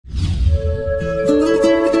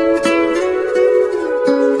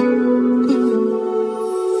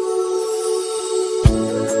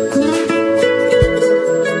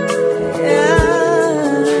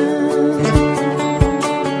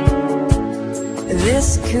this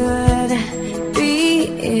could be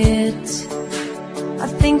it. I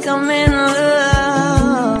think I'm in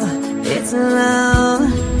love. It's love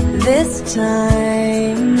this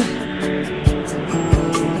time.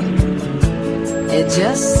 It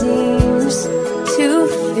just seems to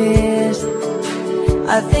fit.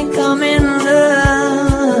 I think I'm in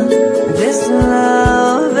love. This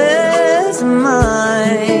love is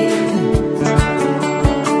mine.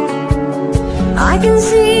 I can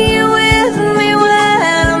see you with me when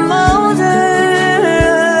I'm older.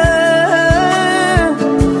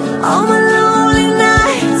 All my lonely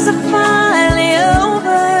nights are finally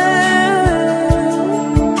over.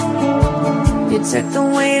 You took the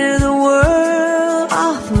weight of the world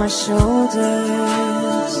off my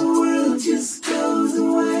shoulders. The world just goes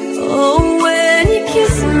away. Oh, when you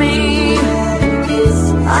kiss me,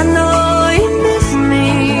 I know you miss me.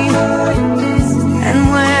 And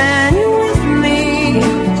when you're with me,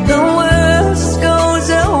 the world just goes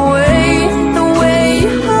away. The way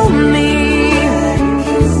you hold me,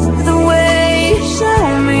 the way you show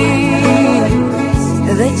me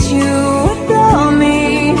that you adore me.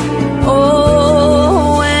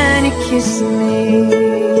 Oh, when you kiss me.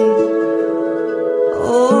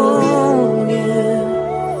 Oh, yeah.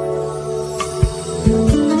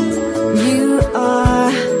 You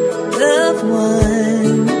are the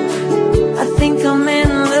one. I think I'm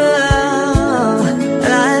in love.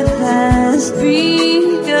 Life has begun.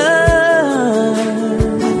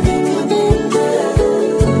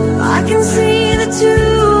 I can see the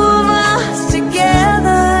two of us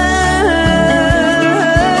together.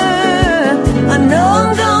 I know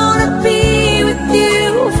I'm gonna be with you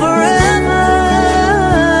forever.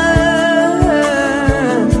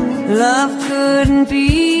 Love couldn't be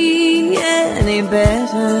any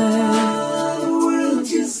better. The world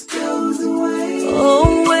just goes away. Oh,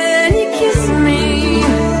 when you kiss me,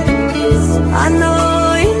 I know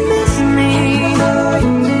you miss me.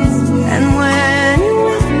 And when you're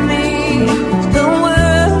with me, the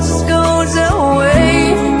world just goes away.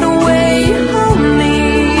 The way you hold me,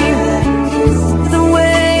 the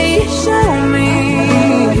way you show me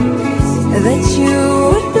that you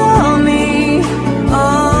adore me.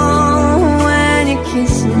 Oh, when you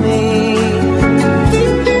kiss me.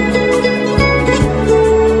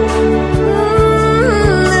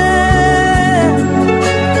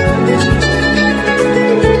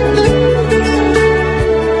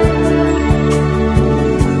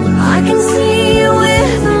 I can see you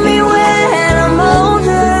with me when I'm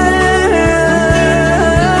older.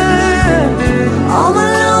 All my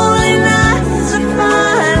lonely nights are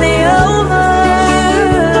finally over.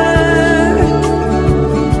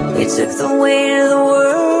 You took the weight of the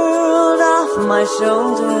world off my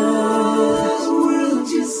shoulders. The world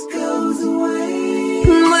just goes away.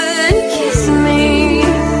 When you kiss me,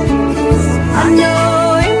 I know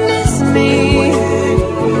you miss me.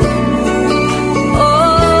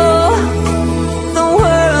 Oh, the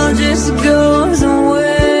world just goes away.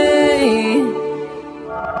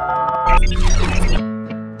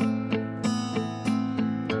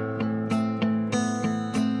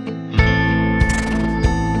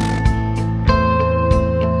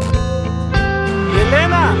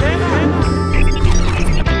 Yelena!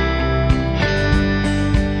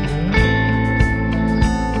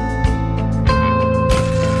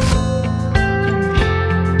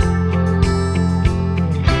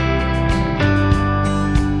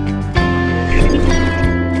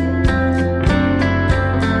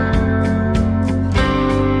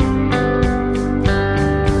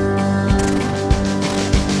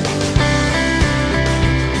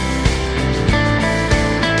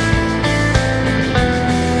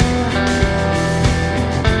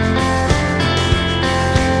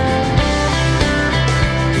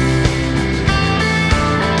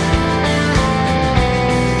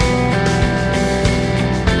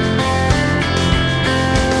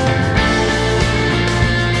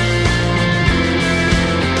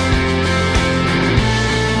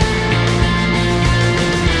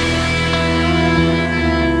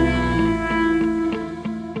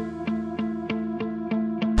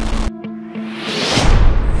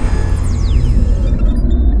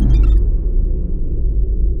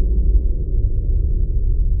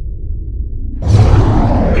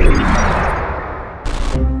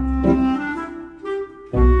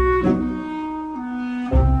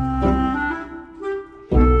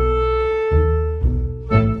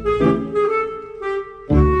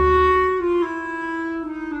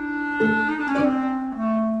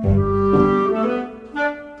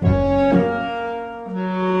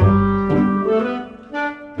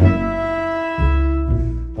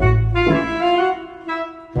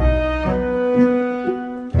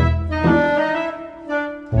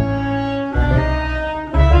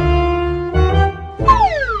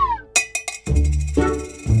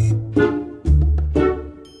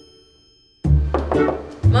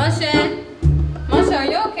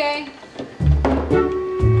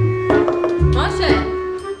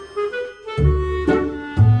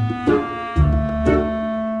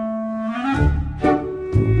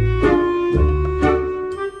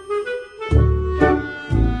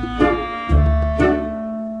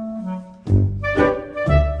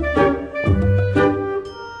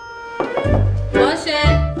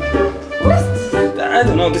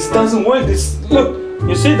 No, this doesn't work. This, look,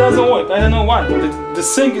 you see, it doesn't work. I don't know why. The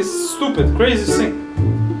sink is stupid, crazy sink.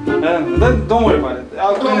 Don't worry about it.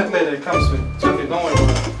 I'll clean it later. It comes with it. It's okay, don't worry about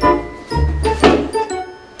it.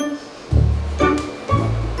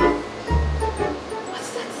 What's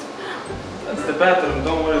that smell? That's the bathroom.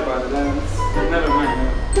 Don't worry about it. Never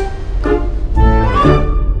mind.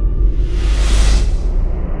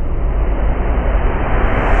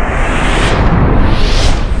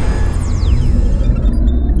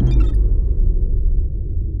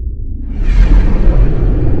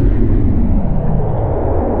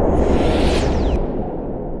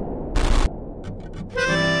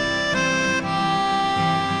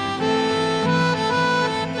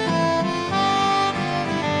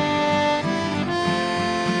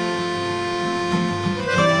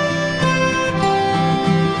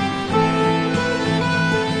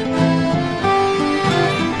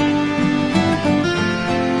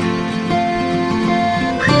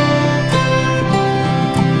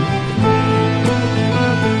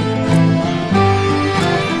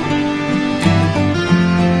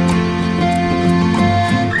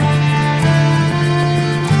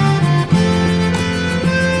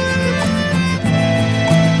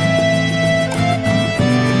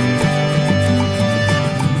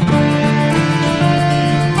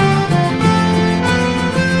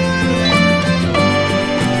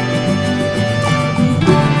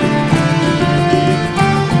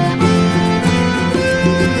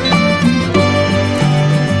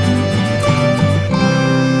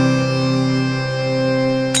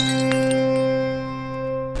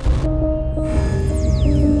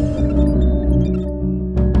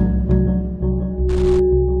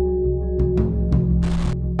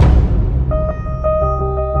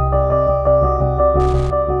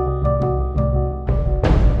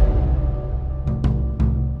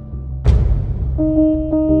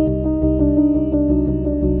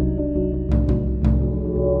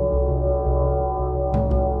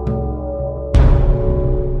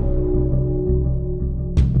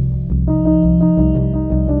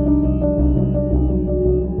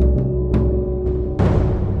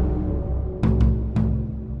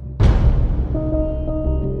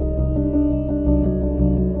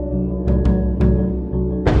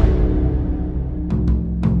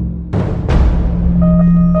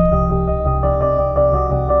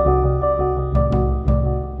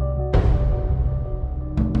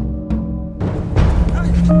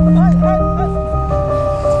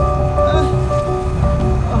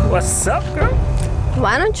 What's up, girl?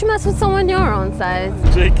 Why don't you mess with someone your own size?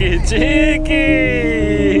 Chicky,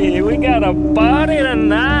 we got a party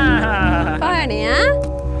tonight. Party, huh?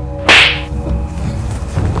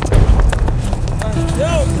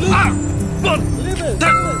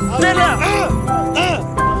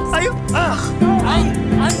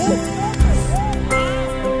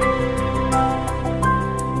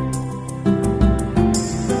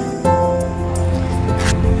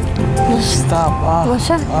 Stop.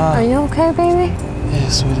 Moshe, are you okay, baby? Yeah,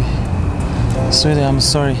 sweetie. Sweetie, I'm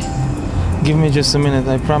sorry. Give me just a minute.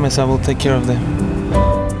 I promise I will take care of them.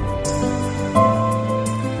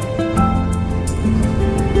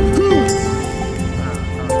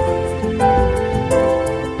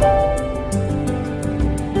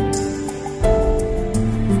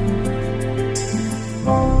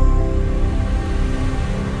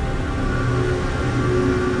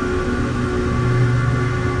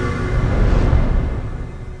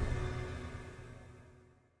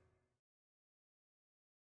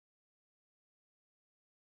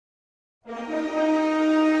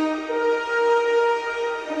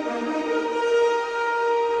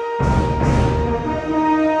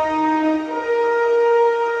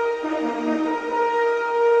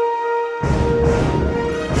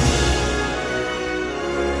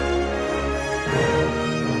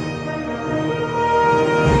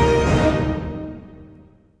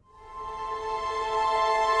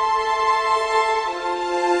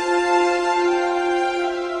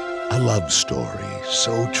 A love story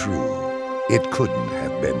so true, it couldn't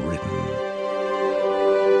have been written.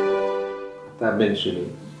 אתה הבן שלי,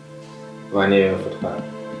 ואני אוהב אותך.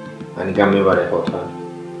 אני גם מברך אותך.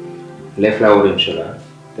 לך להורים שלה,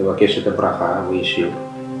 תבקש את הברכה וישיר.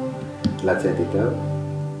 לצאת איתה,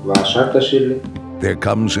 ועכשיו תשאיר לי. There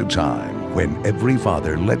comes a time when every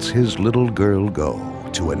father lets his little girl go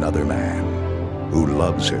to another man who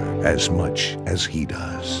loves her as much as he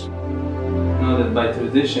does. I know that by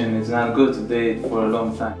tradition it's not good to date for a long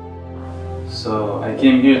time. So I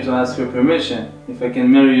came here to ask your permission if I can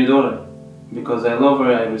marry your daughter. Because I love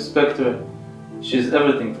her, I respect her. She's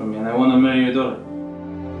everything for me and I want to marry your daughter.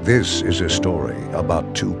 This is a story about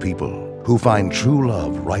two people who find true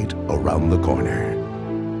love right around the corner.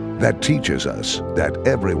 that teaches us that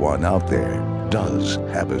everyone out there does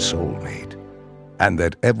have a soulmate, and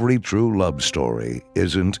that every true love story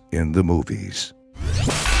isn't in the movies.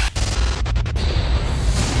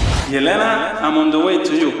 Yelena, I'm on the way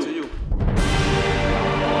to you.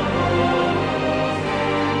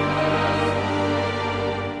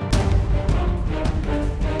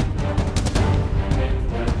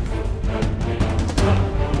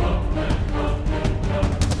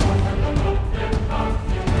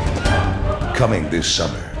 Coming this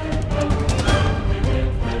summer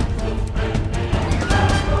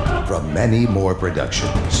from Meni Mor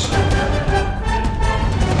Productions.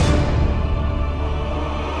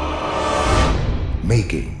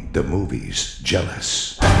 Making the movies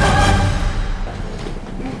jealous.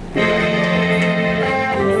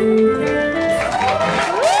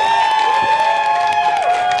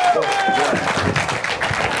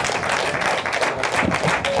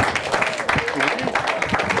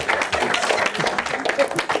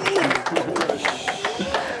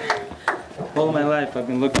 All my life I've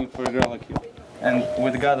been looking for a girl like you. And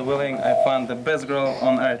with God willing, I found the best girl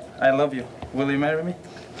on earth. I love you. Will you marry me?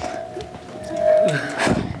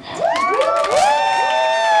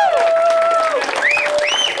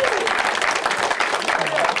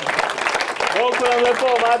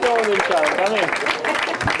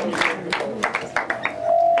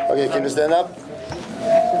 Okay, can you stand up?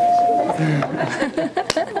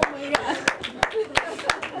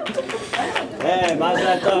 Hey,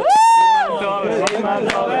 Mazal Tov.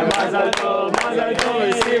 Mazal Tov, Mazal Tov, Mazal Tov.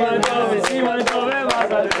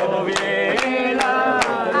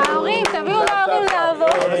 ההורים, תביאו להורים לעבור.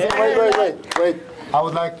 Wait. I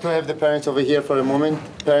would like to have the parents over here for a moment.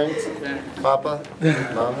 Parents, Papa,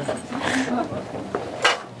 Mama.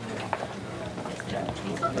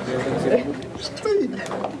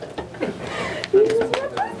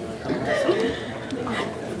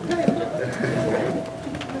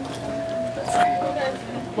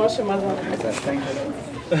 Moshe, Mazal.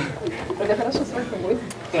 Pero хорошо с вами будет.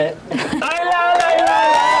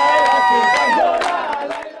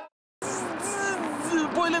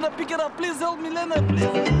 Boy, Lena, pick it up. Please help me, Lena, please.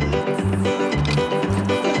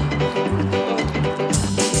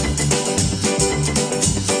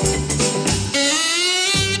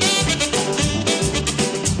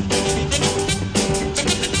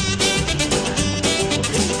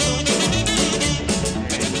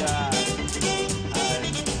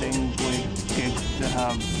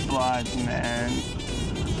 Blood, man.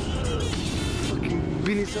 Fucking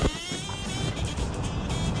Meni Mor.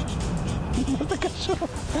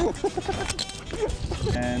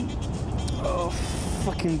 And oh,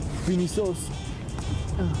 fucking Meni Mor.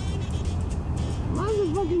 Why is it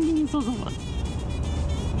fucking Meni Mor so much?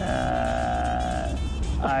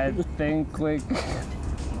 I think like.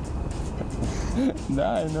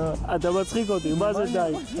 די, נו. אתה מצחיק אותי, מה זה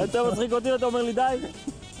די? אתה מצחיק אותי ואתה אומר לי די?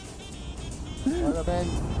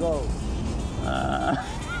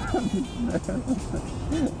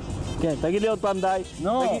 כן, תגיד לי עוד פעם די.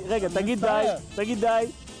 רגע, תגיד די. תגיד די.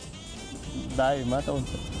 די, מה אתה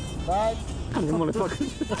רוצה? די. אני מולפק.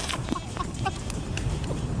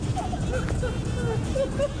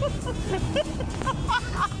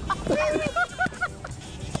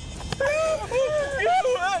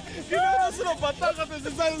 כאילו אני שלו פתחת איזה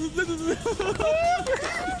זה.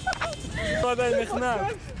 לא עדיין נכנע.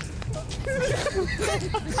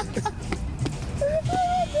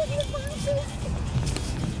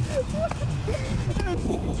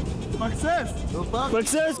 מקסס!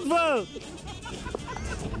 מקסס כבר!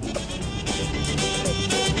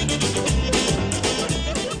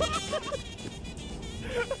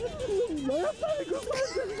 לא יפה לי כל פעם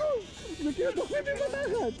שחזור! זה כאילו דוחים לי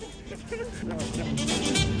בתחת!